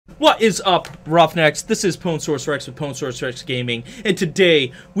What is up, Roughnecks? This is PwnsaurusRex with PwnsaurusRex Gaming, and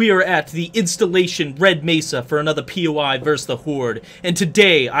today we are at the installation Red Mesa for another POI versus the Horde. And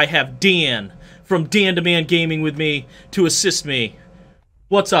today I have Dan from Dandaman Gaming with me to assist me.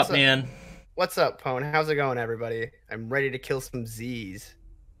 What's up, man? What's up, Pwn? How's it going, everybody? I'm ready to kill some Z's.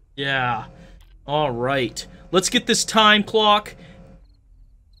 Yeah. All right. Let's get this time clock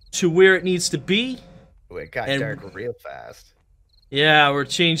to where it needs to be. Oh, it got dark real fast. Yeah, we're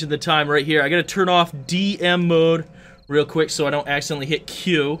changing the time right here. I gotta turn off DM mode real quick so I don't accidentally hit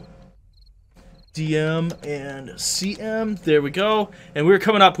Q. DM and CM. There we go. And we're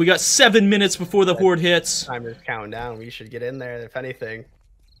coming up. We got 7 minutes before the Horde hits. Timer's counting down. We should get in there, if anything.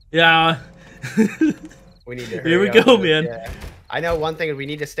 Yeah. We need to hurry Here we up go, with, man. Yeah. I know one thing, we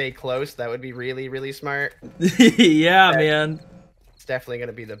need to stay close. That would be really, really smart. Yeah, man. It's definitely going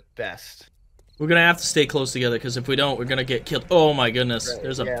to be the best. We're going to have to stay close together, because if we don't, we're going to get killed. Oh, my goodness. Right,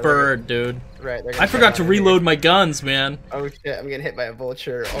 There's a bird, dude. Right. I forgot to reload my guns, man. Oh, shit. I'm getting hit by a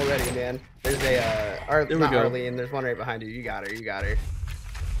vulture already, man. There's a... there we go. Arlene. There's one right behind you. You got her. You got her.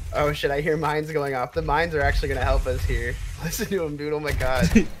 Oh, shit. I hear mines going off. The mines are actually going to help us here. Listen to them, dude. Oh, my God.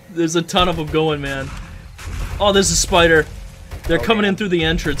 There's a ton of them going, man. Oh, there's a spider. They're coming in through the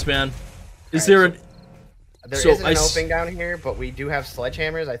entrance, man. Is there an... There isn't an opening down here, but we do have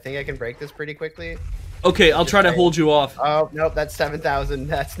sledgehammers. I think I can break this pretty quickly. Okay, I'll try to hold you off. Oh, nope, that's 7,000.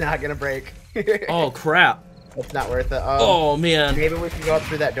 That's not gonna break. Oh, crap. That's not worth it. Oh, man. Maybe we can go up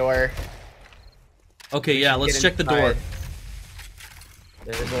through that door. Okay, yeah, let's check the door.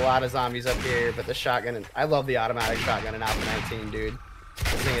 There's a lot of zombies up here, but the shotgun... I love the automatic shotgun in Alpha 19, dude.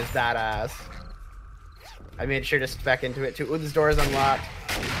 This thing is badass. I made sure to spec into it, too. Ooh, this door is unlocked.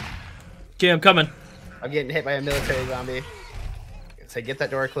 Okay, I'm coming. I'm getting hit by a military zombie. So get that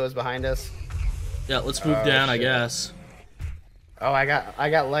door closed behind us. Yeah, let's move down, shit. I guess. Oh, I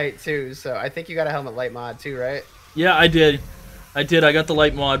got light too. So I think you got a helmet light mod too, right? Yeah, I did. I got the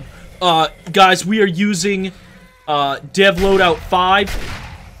light mod. Guys, we are using Dev Loadout 5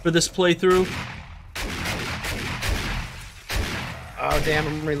 for this playthrough. Oh damn,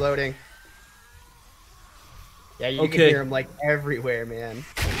 I'm reloading. Yeah, you can hear them like everywhere, man.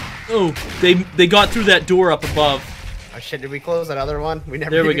 Oh, they got through that door up above. Oh shit, did we close that other one? We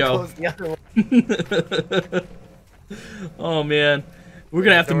never closed the other one. Oh man. We're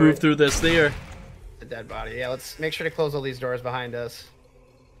gonna have to move through this. There. The dead body. Yeah, let's make sure to close all these doors behind us.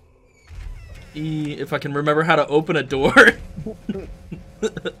 If I can remember how to open a door.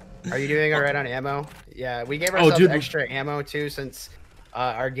 Are you doing alright on ammo? Yeah, we gave ourselves extra ammo too since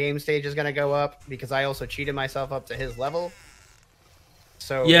our game stage is gonna go up because I also cheated myself up to his level.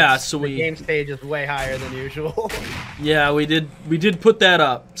 So yeah, the game stage is way higher than usual. Yeah, we did put that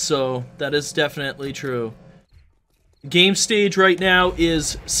up, so that is definitely true. Game stage right now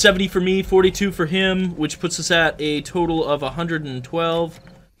is 70 for me, 42 for him, which puts us at a total of 112.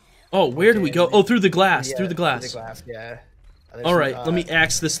 Oh, where do we go? Oh, through the glass, yeah, through the glass. Through the glass, yeah. All right, let me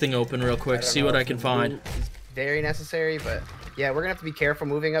axe this thing open real quick, see what I can find. It's very necessary, but yeah, we're gonna have to be careful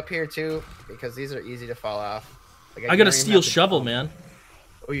moving up here too because these are easy to fall off. Like, I got a steel shovel, man.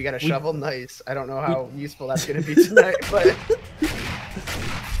 Oh, you got a shovel? Nice. I don't know how useful that's going to be tonight, but...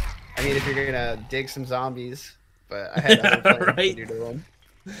 I mean, if you're going to dig some zombies, but I had other plans to do to them.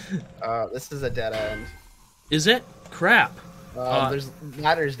 This is a dead end. Is it? Crap. There's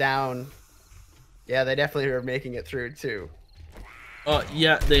ladders down. Yeah, they definitely are making it through, too.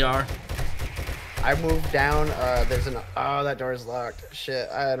 Yeah, they are. I moved down. There's an... Oh, that door's locked. Shit,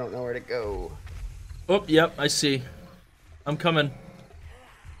 I don't know where to go. Oh, yep, I see. I'm coming.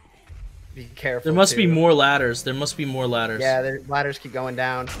 Be careful. There must be more ladders. There must be more ladders. Yeah, the ladders keep going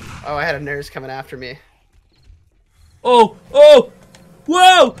down. Oh, I had a nurse coming after me. Oh! Oh!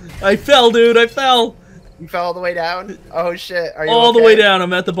 Whoa! I fell, dude. I fell. You fell all the way down? Oh shit! Are you all okay? the way down?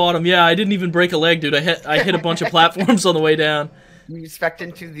 I'm at the bottom. Yeah, I didn't even break a leg, dude. I hit a bunch of platforms on the way down. You specced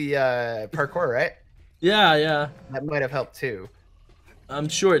into the parkour, right? Yeah, yeah. That might have helped too. I'm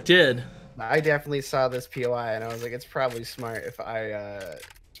sure it did. I definitely saw this POI and I was like, it's probably smart if I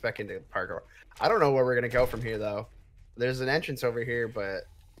spec into parkour. I don't know where we're gonna go from here though. There's an entrance over here, but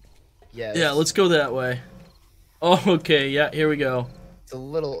yeah. Yeah, let's go that way. Oh, okay. Yeah, here we go. It's a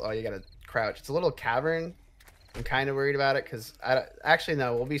little. Oh, you gotta crouch. It's a little cavern. I'm kind of worried about it because actually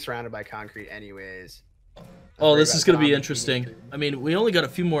no, we'll be surrounded by concrete anyways. Oh, this is gonna be interesting. I mean, we only got a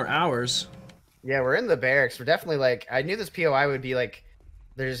few more hours. Yeah, we're in the barracks. We're definitely like. I knew this POI would be like.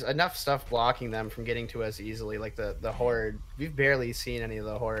 There's enough stuff blocking them from getting to us easily, like the Horde. We've barely seen any of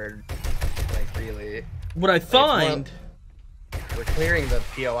the Horde, like, really. What I find... We're clearing the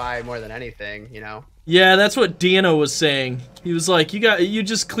POI more than anything, you know? Yeah, that's what Dano was saying. He was like, you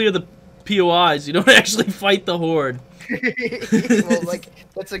just clear the POIs, you don't actually fight the Horde. Well, like,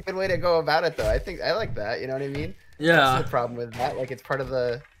 that's a good way to go about it, though. I think I like that. You know what I mean? Yeah. That's the problem with that. Like, it's part of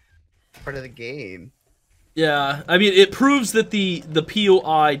the game. Yeah, I mean, it proves that the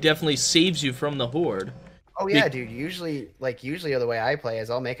POI definitely saves you from the Horde. Oh yeah, dude. Usually the way I play is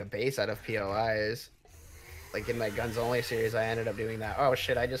I'll make a base out of POIs. Like in my Guns Only series, I ended up doing that. Oh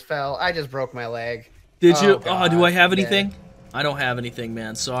shit! I just fell. I just broke my leg. Did you? God. Oh, do I have anything? Yeah. I don't have anything,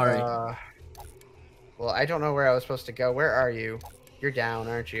 man. Sorry. Well, I don't know where I was supposed to go. Where are you? You're down,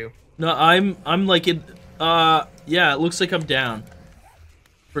 aren't you? No, I'm like in. Yeah, it looks like I'm down.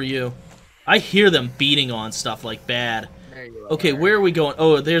 For you, I hear them beating on stuff like bad. There you are. Okay, where are we going?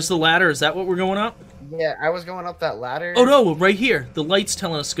 Oh, there's the ladder. Is that what we're going up? Yeah, I was going up that ladder. Oh no, right here. The light's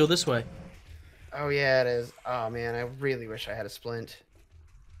telling us to go this way. Oh yeah, it is. Oh man, I really wish I had a splint.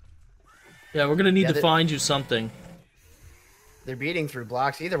 Yeah, we're gonna need to find you something. They're beating through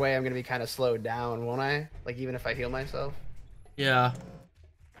blocks. Either way, I'm gonna be kind of slowed down, won't I? Like even if I heal myself. Yeah.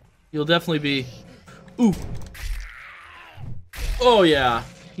 You'll definitely be. Ooh. Oh yeah,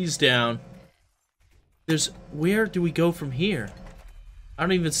 he's down. Where do we go from here? I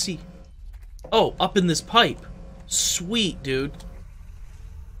don't even see. Oh, up in this pipe. Sweet, dude.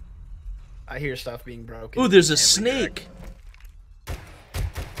 I hear stuff being broken. Ooh, there's a snake.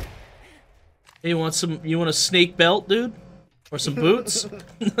 Hey, you want a snake belt, dude? Or some boots?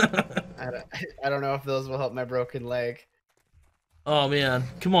 I don't know if those will help my broken leg. Oh man,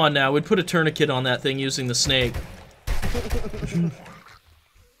 come on now. We'd put a tourniquet on that thing using the snake.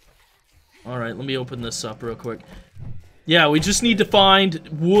 Alright, let me open this up real quick. Yeah, we just need to find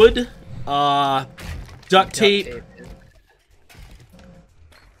wood, duct tape.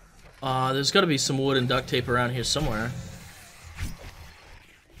 There's gotta be some wood and duct tape around here somewhere.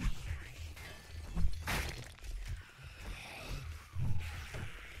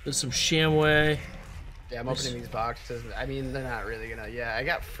 There's some shamway. Yeah, I'm opening these boxes. I mean, they're not really gonna... Yeah, I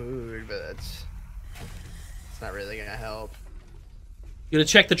got food, but it's not really gonna help. You gotta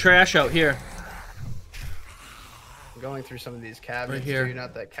check the trash out here. I'm going through some of these cabinets, right here. too.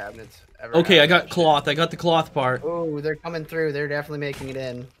 Not that cabinets ever... Okay, I got cloth. I got the cloth part. Ooh, they're coming through. They're definitely making it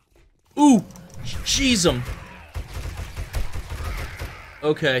in. Ooh! Jeez 'em.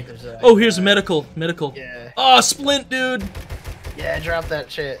 Okay. Oh, here's medical. Yeah. Oh, splint, dude! Yeah, drop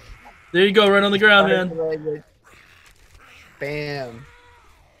that shit. There you go, right on the ground, man. Bam.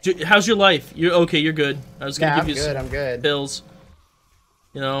 How's your life? You're okay. You're good. I was gonna give you some pills.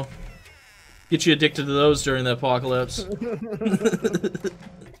 You know, get you addicted to those during the apocalypse. So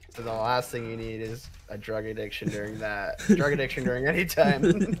the last thing you need is a drug addiction during that. Drug addiction during any time.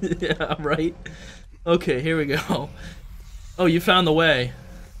 Yeah, right. Okay, here we go. Oh, you found the way.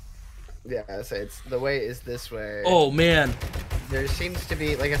 Yeah, so the way is this way. Oh man. There seems to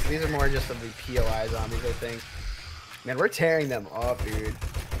be, like, these are more just of the POI zombies, I think. Man, we're tearing them up, dude.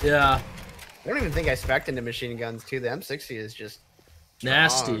 Yeah. I don't even think I spec'd into machine guns, too. The M60 is just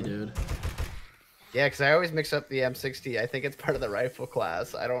nasty, dude. Yeah, because I always mix up the M60. I think it's part of the rifle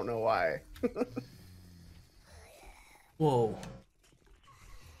class. I don't know why. Whoa.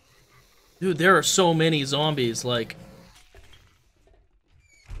 Dude, there are so many zombies, like...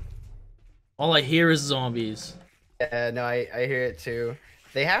 All I hear is zombies. Yeah, no, I hear it too.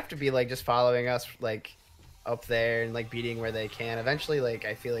 They have to be like just following us like up there and like beating where they can. Eventually, like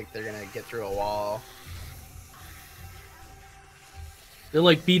I feel like they're gonna get through a wall. They're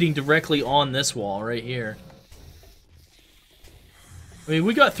like beating directly on this wall right here. I mean,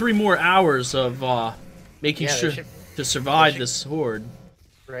 we got 3 more hours of making sure to survive this horde.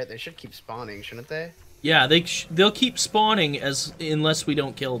 Right, they should keep spawning, shouldn't they? Yeah, they'll keep spawning unless we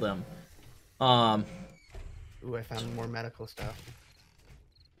don't kill them. Ooh, I found more medical stuff.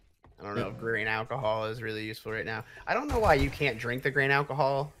 I don't know if grain alcohol is really useful right now. I don't know why you can't drink the grain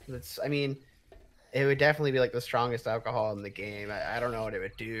alcohol. I mean, it would definitely be like the strongest alcohol in the game. I don't know what it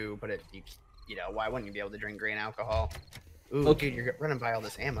would do, but you know, why wouldn't you be able to drink grain alcohol? Ooh, okay. Dude, you're running by all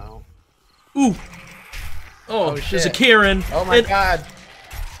this ammo. Ooh. Oh, shit. There's a Karen. Oh my god.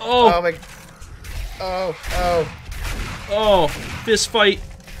 Oh. Oh my. Oh. Fist fight.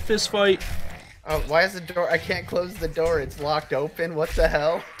 Fist fight. Oh, why is the door? I can't close the door. It's locked open. What the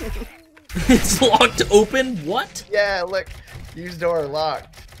hell? It's locked open? What? Yeah, look. Use door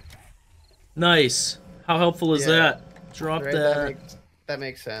locked. Nice. How helpful is that? Drop right, that. That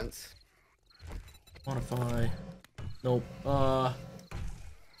makes sense. Modify. Nope.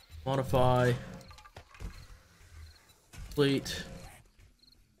 Modify. Plate.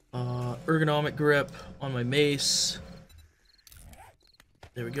 Ergonomic grip on my mace.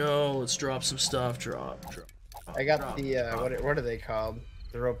 There we go. Let's drop some stuff. Drop. I got the what are they called?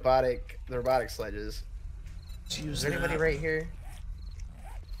 The robotic sledges. Let's use Is there anybody right here?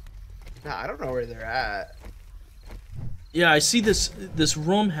 No, I don't know where they're at. Yeah, I see this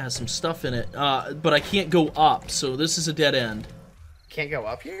room has some stuff in it, but I can't go up, so this is a dead end. Can't go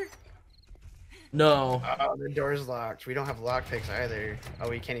up here? No. Oh, the door's locked. We don't have lockpicks either. Oh,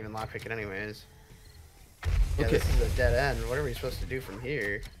 we can't even lockpick it anyways. Yeah, Okay. this is a dead end. What are we supposed to do from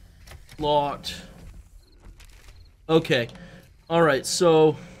here? Locked. Okay. Alright,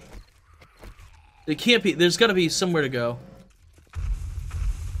 so... It can't be... There's gotta be somewhere to go.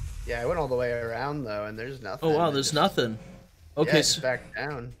 Yeah, I went all the way around, though, and there's nothing. Oh, wow, there's nothing. Okay, yeah, so... back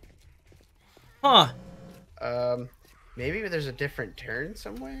down. Huh. Maybe there's a different turn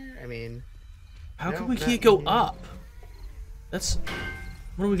somewhere? I mean... How come we can't go up? That's...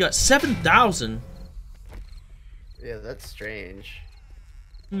 What do we got? 7,000? Yeah, that's strange.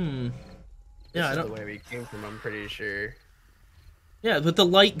 Hmm. Yeah, I don't... This is the way we came from, I'm pretty sure. Yeah, but the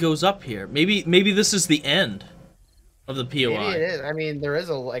light goes up here. Maybe this is the end of the POI. Maybe it is. I mean, there is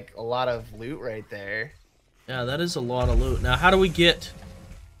a lot of loot right there. Yeah, that is a lot of loot. Now, how do we get...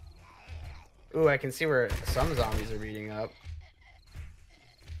 Ooh, I can see where some zombies are beating up.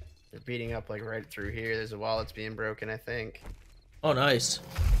 They're beating up, like, right through here. There's a wall that's being broken, I think. Oh, nice.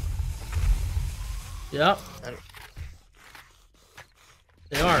 Yep.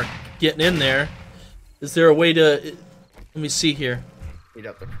 They are getting in there. Is there a way to... Let me see here. Speed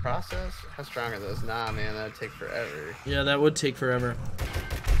up the process? How strong are those? Nah, man, that'd take forever. Yeah, that would take forever.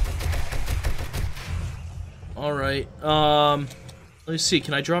 Alright, let me see.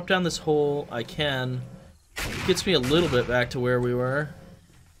 Can I drop down this hole? I can. Gets me a little bit back to where we were.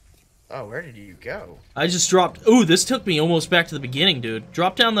 Oh, where did you go? I just dropped... Ooh, this took me almost back to the beginning, dude.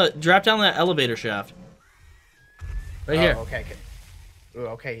 Drop down that elevator shaft. Right here. Okay. Ooh,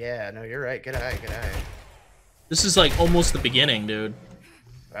 okay, yeah. No, you're right. Good eye, good eye. This is like almost the beginning, dude.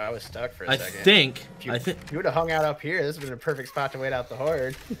 I was stuck for a second. I think you would have hung out up here. This would have been a perfect spot to wait out the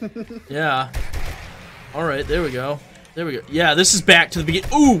horde. Yeah. All right, there we go. There we go. Yeah, this is back to the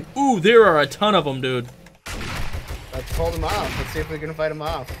beginning. Ooh, there are a ton of them, dude. Let's hold them off. Let's see if we can fight them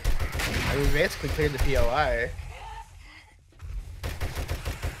off. I mean, we basically cleared the POI.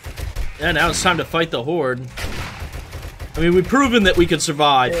 Yeah, now it's time to fight the horde. I mean, we've proven that we could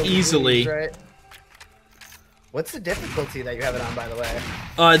survive easily. Right. What's the difficulty that you have it on, by the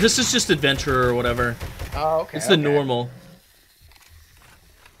way? This is just adventure or whatever. Oh, okay. It's the normal.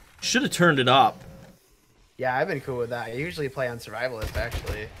 Should have turned it up. Yeah, I've been cool with that. I usually play on survivalist,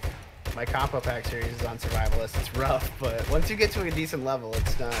 actually. My compo pack series is on survivalist. It's rough, but once you get to a decent level,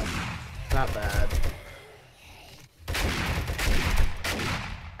 it's not bad.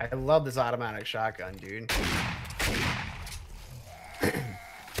 I love this automatic shotgun, dude.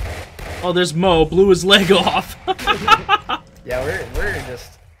 Oh, there's Mo. Blew his leg off. Yeah, we're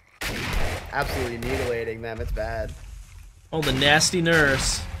just absolutely mutilating them. It's bad. Oh, the nasty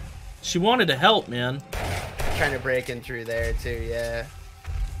nurse. She wanted to help, man. Trying to break in through there, too, yeah.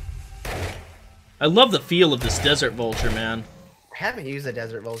 I love the feel of this Desert Vulture, man. I haven't used the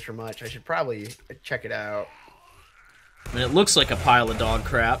Desert Vulture much. I should probably check it out. I mean, it looks like a pile of dog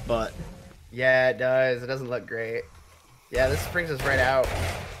crap, but... Yeah, it does. It doesn't look great. Yeah, this brings us right out.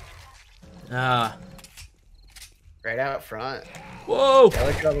 Ah. Right out front. Whoa! Yeah,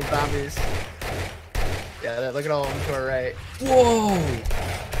 look at all the zombies. Yeah, look at all of them to our right. Whoa!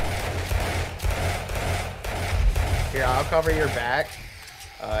 Here, I'll cover your back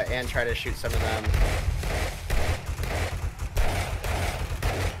and try to shoot some of them.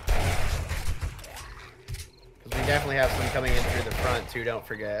 Because we definitely have some coming in through the front, too, don't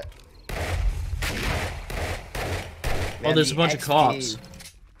forget. Oh, there's a bunch of cops.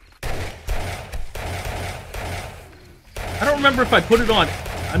 I don't remember if I put it on.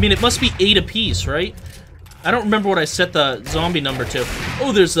 I mean, it must be 8 apiece, right? I don't remember what I set the zombie number to.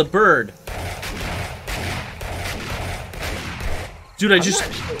 Oh, there's the bird. Dude,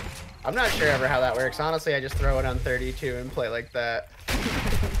 I'm not sure ever how that works. Honestly, I just throw it on 32 and play like that.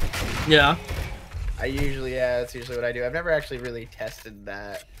 Yeah. That's usually what I do. I've never actually really tested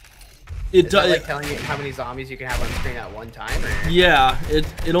that. It Is does. that like telling you how many zombies you can have on screen at one time? Or? Yeah,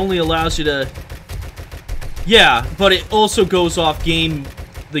 it only allows you to. Yeah, but it also goes off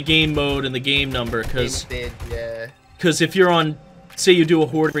the game mode and the game number, because if you're on, say you do a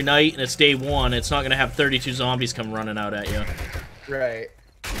horde every night and it's day 1, it's not gonna have 32 zombies come running out at you. Right.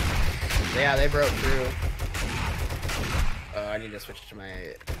 Yeah, they broke through. Oh, I need to switch to my.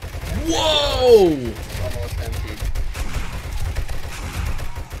 Whoa! Almost emptied.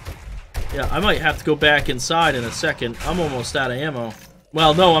 Yeah, I might have to go back inside in a second. I'm almost out of ammo.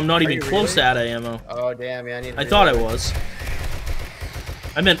 Well, no, I'm not Are even you close really? to out of ammo. Oh, damn, yeah, I need to I thought I reload. was.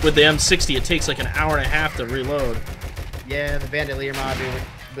 I meant with the M60, it takes like an hour and a half to reload. Yeah, the Bandolier mod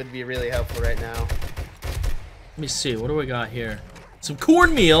would be really helpful right now. Let me see, what do we got here? Some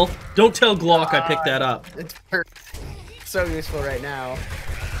cornmeal. Don't tell Glock I picked that up. It's so useful right now.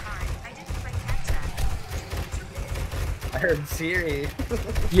 I heard Siri.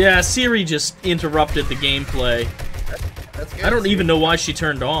 Yeah, Siri just interrupted the gameplay. That's good. I don't Siri. even know why she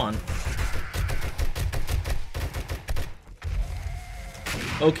turned on.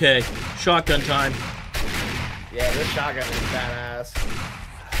 Okay, shotgun time. Yeah, this shotgun is badass.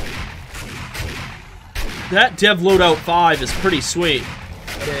 That Dev Loadout 5 is pretty sweet.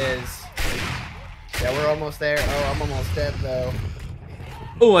 It is. Yeah, we're almost there. Oh, I'm almost dead though.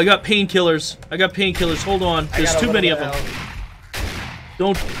 Oh, I got painkillers. I got painkillers. Hold on. I There's got a too many of little them. bit of health.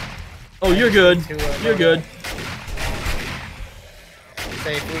 Don't. Oh, you're good. You're good.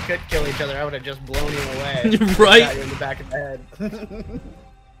 Say, if we could kill each other, I would have just blown you away. Right? Got you in the back of the head.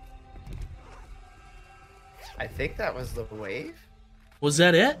 I think that was the wave. Was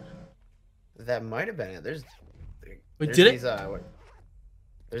that it? That might have been it. We there's did it? these,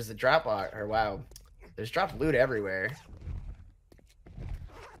 there's the drop lot, or wow. There's drop loot everywhere.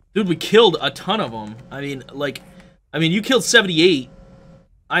 Dude, we killed a ton of them. I mean, you killed 78.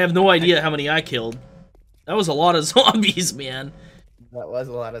 I have no idea how many I killed. That was a lot of zombies, man. That was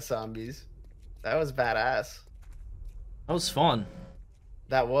a lot of zombies. That was badass. That was fun.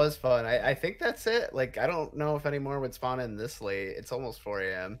 That was fun. I think that's it. Like, I don't know if any more would spawn in this late. It's almost 4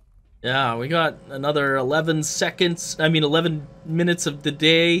 a.m. Yeah, we got another 11 minutes of the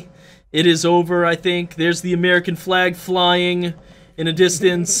day. It is over, I think. There's the American flag flying in a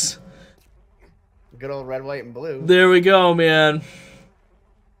distance. Good old red, white, and blue. There we go, man.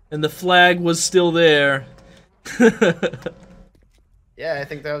 And the flag was still there. Yeah, I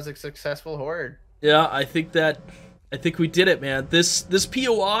think that was a successful horde. Yeah, I think we did it, man. This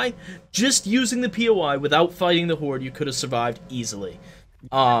POI, just using the POI without fighting the horde, you could have survived easily.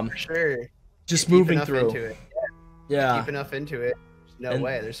 For sure. Just Deep moving enough through. into it. Yeah. Deep enough into it. No And-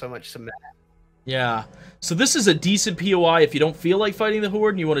 way. There's so much cement. Yeah. So this is a decent POI if you don't feel like fighting the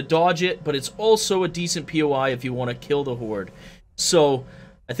horde and you want to dodge it, but it's also a decent POI if you want to kill the horde. So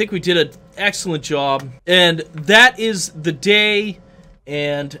I think we did an excellent job. And that is the day.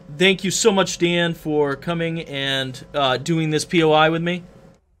 And thank you so much, Dan, for coming and doing this POI with me.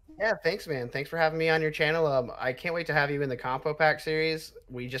 Yeah, thanks, man. Thanks for having me on your channel. I can't wait to have you in the Compo Pack series.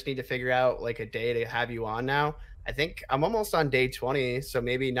 We just need to figure out like a day to have you on now. I think I'm almost on day 20, so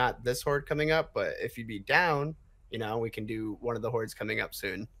maybe not this horde coming up, but if you'd be down, you know, we can do one of the hordes coming up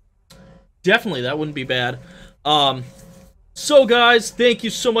soon. Definitely, that wouldn't be bad. So guys, thank you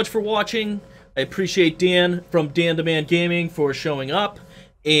so much for watching. I appreciate Dan from Dandaman Gaming for showing up.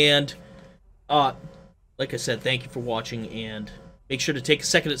 And, like I said, thank you for watching. And make sure to take a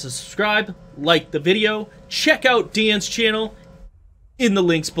second to subscribe, like the video, check out Dan's channel in the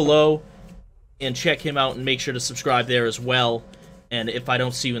links below, and check him out and make sure to subscribe there as well. And if I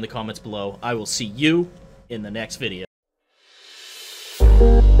don't see you in the comments below, I will see you in the next video.